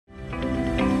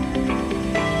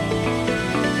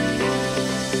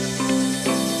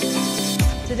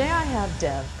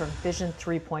Dev from Fission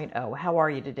 3.0. How are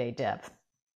you today, Dev?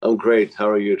 I'm great. How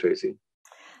are you, Tracy?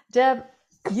 Dev,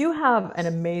 you have an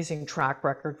amazing track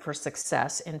record for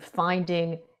success in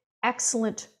finding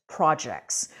excellent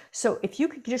projects. So if you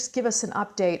could just give us an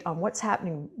update on what's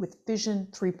happening with Fission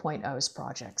 3.0's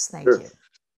projects. Thank Sure. you.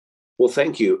 Well,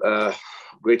 thank you.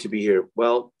 Great to be here.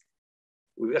 Well,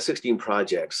 we've got 16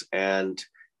 projects, and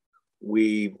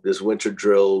we this winter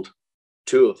drilled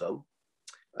two of them.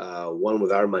 One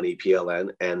with our money,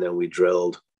 PLN, and then we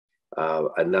drilled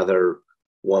another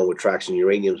one with Traction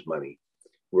Uranium's money.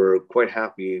 We're quite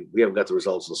happy. We haven't got the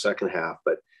results in the second half,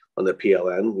 but on the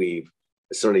PLN, we've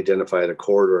certainly identified a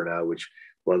corridor now which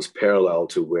runs parallel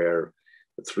to where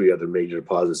the three other major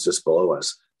deposits just below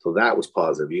us. So that was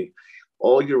positive.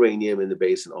 All uranium in the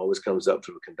basin always comes up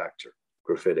through a conductor,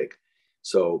 graphitic.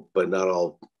 So, but not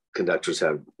all conductors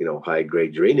have, high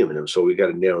grade uranium in them. So we got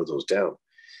to narrow those down.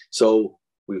 So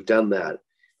we've done that.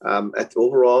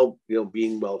 Overall,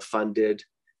 being well funded,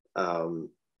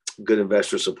 good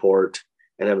investor support,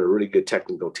 and having a really good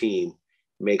technical team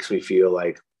makes me feel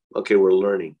like, okay, we're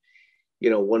learning.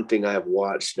 One thing I've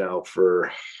watched now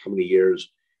for how many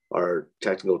years, our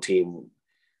technical team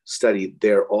study,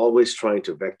 they're always trying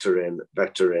to vector in,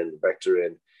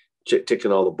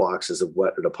 ticking all the boxes of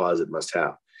what a deposit must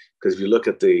have. Because if you look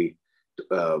at the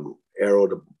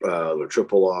Arrow, or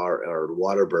Triple R, or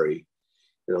Waterbury,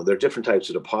 they're different types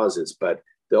of deposits, but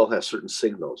they all have certain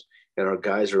signals. And our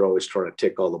guys are always trying to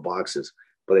tick all the boxes,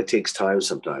 but it takes time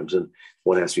sometimes, and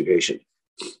one has to be patient.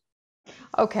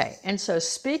 Okay, and so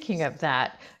speaking of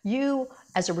that, you,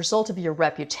 as a result of your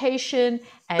reputation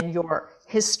and your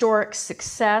historic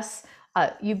success,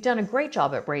 you've done a great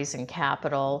job at raising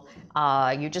capital.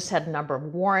 You just had a number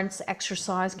of warrants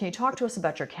exercised. Can you talk to us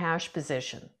about your cash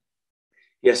position?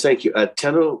 Yes, thank you. About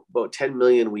 10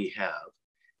 million we have.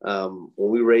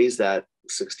 When we raised that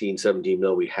 16, 17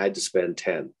 mil, we had to spend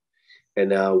 10. And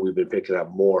now we've been picking up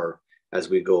more as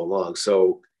we go along.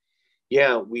 So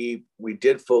yeah, we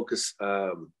did focus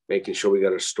making sure we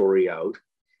got our story out,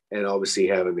 and obviously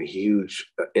having a huge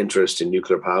interest in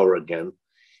nuclear power again.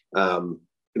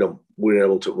 We're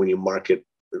able to, when you market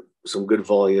some good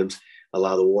volumes,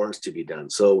 allow the warrants to be done.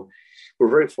 So we're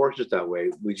very fortunate that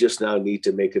way. We just now need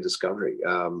to make a discovery.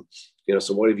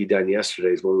 So what have you done yesterday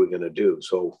is what are we going to do?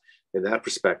 So in that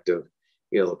perspective,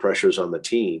 the pressure's on the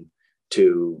team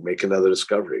to make another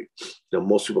discovery.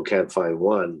 Most people can't find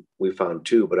one. We found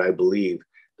two, but I believe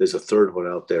there's a third one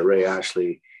out there. Ray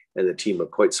Ashley and the team are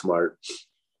quite smart.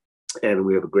 And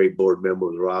we have a great board member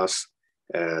with Ross.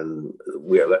 And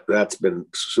that's been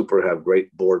super, have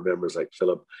great board members like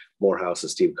Philip Morehouse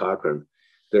and Steve Cochran.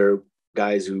 They're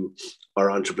guys who are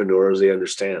entrepreneurs. They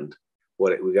understand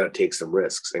we got to take some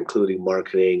risks, including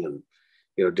marketing and,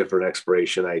 different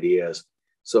exploration ideas.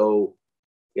 So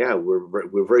yeah,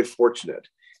 we're very fortunate.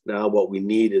 Now what we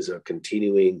need is a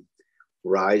continuing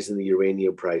rise in the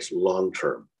uranium price long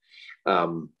term.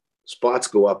 Spots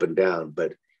go up and down,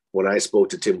 but when I spoke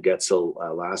to Tim Getzel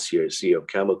last year, CEO of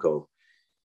Chemical,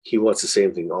 he wants the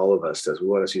same thing all of us does. We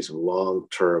want to see some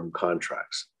long-term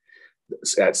contracts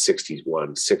at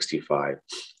 61, 65.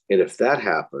 And if that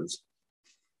happens,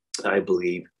 I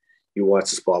believe you watch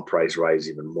the spot price rise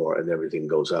even more and everything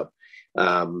goes up.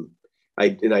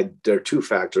 There are two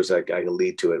factors that I can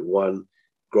lead to it. One,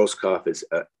 Grosskopf is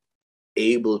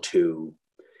able to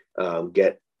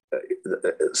get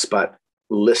spot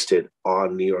listed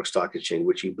on New York Stock Exchange,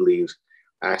 which he believes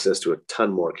access to a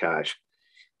ton more cash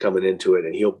coming into it,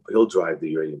 and he'll drive the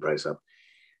uranium price up.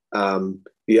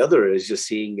 The other is just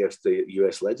seeing if the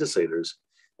U.S. legislators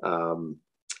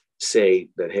say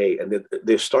that, hey, and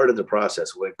they've started the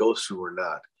process. When it goes through or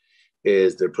not,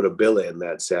 is they put a bill in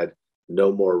that said,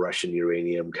 no more Russian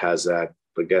uranium, Kazakh,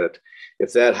 forget it.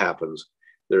 If that happens,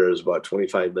 there's about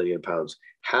 25 million pounds.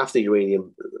 Half the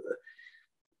uranium,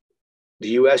 the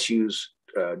US use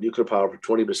nuclear power for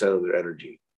 20% of their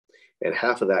energy, and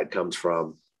half of that comes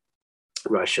from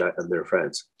Russia and their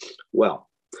friends. Well,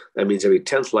 that means every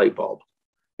 10th light bulb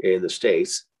in the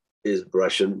States is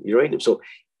Russian uranium. So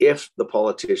if the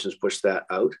politicians push that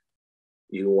out,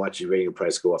 you can watch the uranium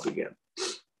price go up again.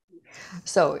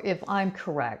 So if I'm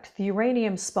correct, the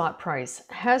uranium spot price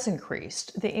has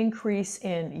increased. The increase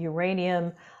in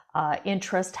uranium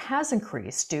interest has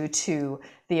increased due to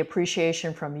the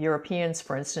appreciation from Europeans,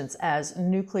 for instance, as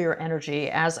nuclear energy,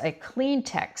 as a clean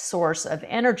tech source of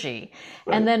energy.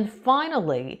 Right. And then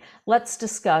finally, let's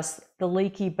discuss the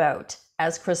leaky boat,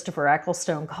 as Christopher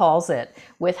Ecclestone calls it,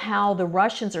 with how the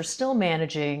Russians are still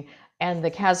managing, and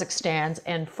the Kazakhstans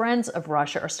and friends of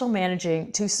Russia are still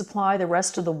managing to supply the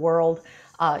rest of the world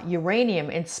uranium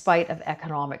in spite of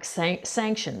economic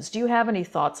sanctions. Do you have any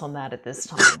thoughts on that at this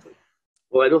time?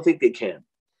 Well, I don't think they can.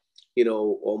 You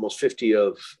know, almost 50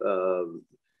 of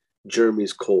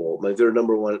Germany's coal. Like they're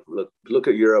number one. Look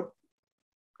at Europe.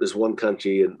 There's one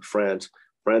country in France.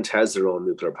 France has their own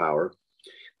nuclear power,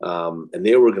 and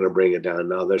they were going to bring it down.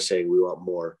 Now they're saying we want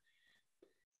more.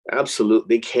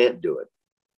 Absolutely, they can't do it.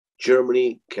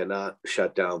 Germany cannot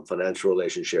shut down financial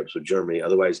relationships with Germany.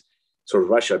 Otherwise, so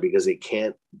Russia, because they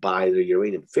can't buy their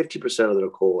uranium. 50% of their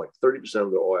coal, like 30%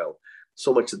 of their oil,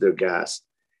 so much of their gas,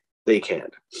 they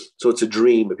can't. So it's a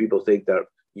dream if people think that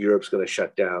Europe's going to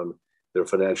shut down their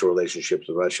financial relationships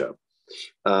with Russia.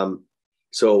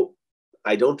 So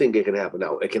I don't think it can happen.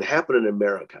 Now, it can happen in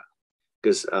America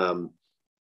because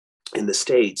in the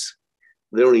States,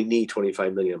 they only need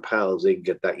 25 million pounds. They can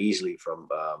get that easily from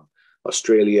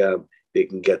Australia. They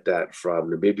can get that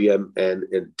from Namibia and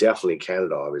definitely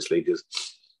Canada, obviously, because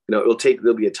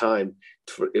there'll be a time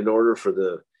in order for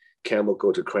the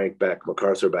Cameco to crank back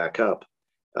MacArthur back up.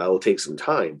 It'll take some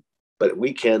time, but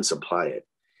we can supply it.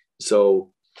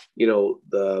 So,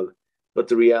 but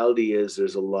the reality is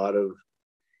there's a lot of,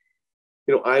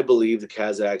 I believe the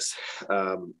Kazakhs,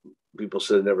 people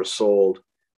said never sold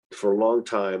for a long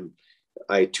time.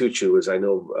 Ituchu, as I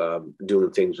know,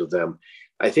 doing things with them.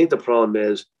 I think the problem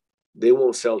is they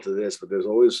won't sell to this, but there's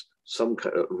always some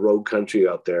kind of rogue country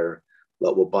out there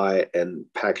that will buy it and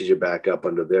package it back up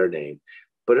under their name.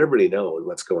 But everybody knows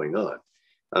what's going on.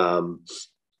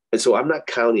 And so I'm not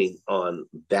counting on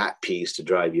that piece to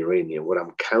drive uranium. What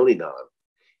I'm counting on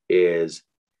is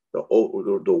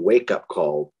the wake-up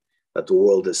call that the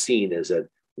world has seen is that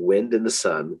wind and the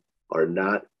sun are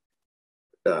not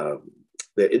the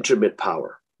intermittent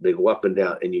power. They go up and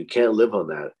down, and you can't live on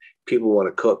that. People want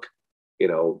to cook,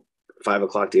 5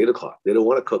 o'clock to 8 o'clock. They don't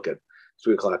want to cook at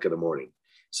 3 o'clock in the morning.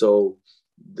 So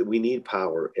we need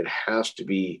power. It has to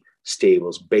be stable.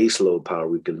 It's base load power.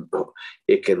 We can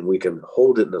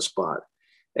hold it in a spot.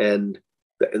 And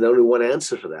only one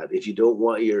answer for that. If you don't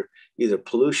want your either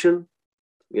pollution,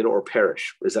 or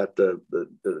perish, is that the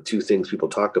two things people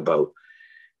talk about?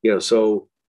 So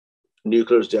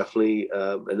nuclear is definitely,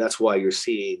 and that's why you're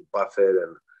seeing Buffett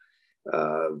and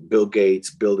Bill Gates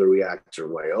build a reactor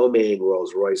in Wyoming.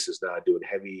 Rolls-Royce is now doing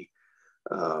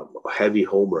heavy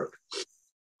homework,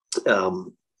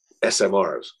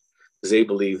 SMRs, because they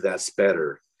believe that's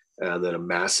better than a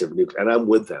massive nuclear. And I'm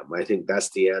with them. I think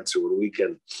that's the answer. When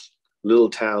little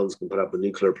towns can put up a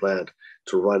nuclear plant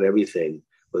to run everything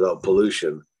without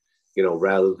pollution,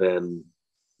 rather than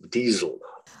diesel.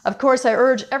 Of course, I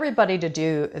urge everybody to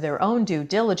do their own due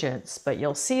diligence, but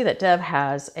you'll see that Dev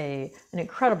has an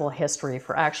incredible history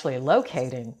for actually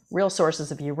locating real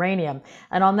sources of uranium.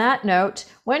 And on that note,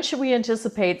 when should we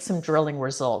anticipate some drilling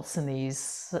results in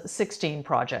these 16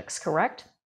 projects, correct?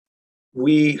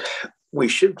 We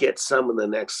should get some in the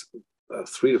next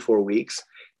 3 to 4 weeks,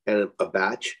 and a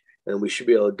batch, and we should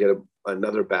be able to get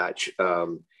another batch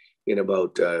in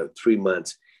about 3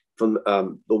 months. From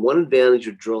the one advantage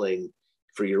of drilling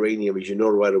for uranium is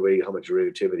right away how much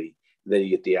radioactivity, and then you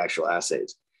get the actual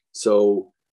assays.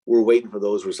 So we're waiting for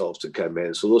those results to come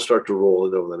in. So they'll start to roll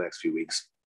in over the next few weeks.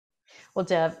 Well,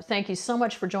 Dev, thank you so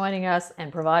much for joining us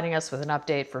and providing us with an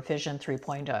update for Fission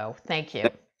 3.0. Thank you.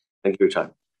 Thank you for your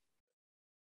time.